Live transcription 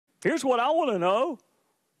Here's what I want to know.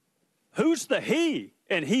 Who's the he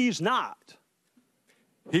and he's not?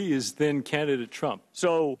 He is then candidate Trump.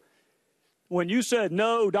 So when you said,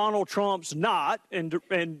 no, Donald Trump's not,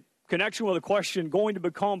 in connection with the question, going to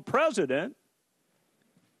become president,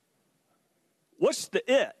 what's the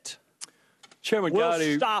it? Chairman We'll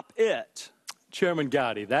Gowdy, stop it. Chairman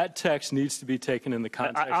Gowdy, that text needs to be taken in the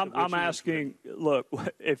context of which I'm asking, look,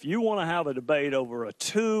 if you want to have a debate over a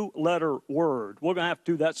two-letter word, we're going to have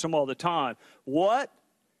to do that some other time. What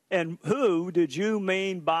and who did you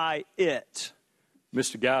mean by it?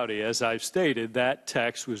 Mr. Gowdy, as I've stated, that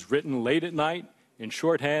text was written late at night in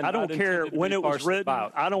shorthand. I don't care when it was written.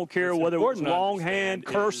 I don't care whether it was longhand,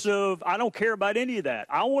 cursive. I don't care about any of that.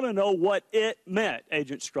 I want to know what it meant,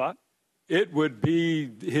 Agent Strzok. It would be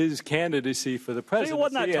his candidacy for the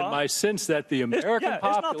presidency, and my sense that the American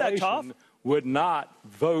population would not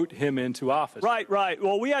vote him into office. Right.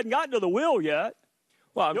 Well, we hadn't gotten to the will yet.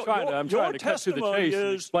 Well, I'm trying to cut to the chase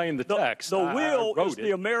and explain the text. The will is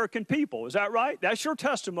the American people. Is that right? That's your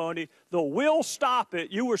testimony. The will stop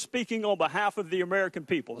it. You were speaking on behalf of the American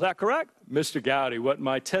people. Is that correct? Mr. Gowdy, what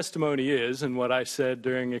my testimony is and what I said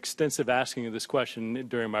during extensive asking of this question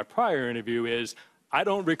during my prior interview is I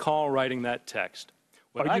don't recall writing that text.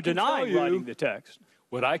 Are you denying writing the text?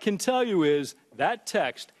 What I can tell you is that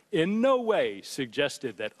text in no way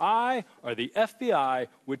suggested that I or the FBI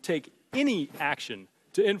would take any action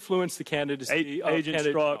to influence the candidacy of Agent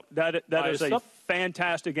Strzok, that is a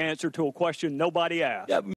fantastic answer to a question nobody asked. Yeah,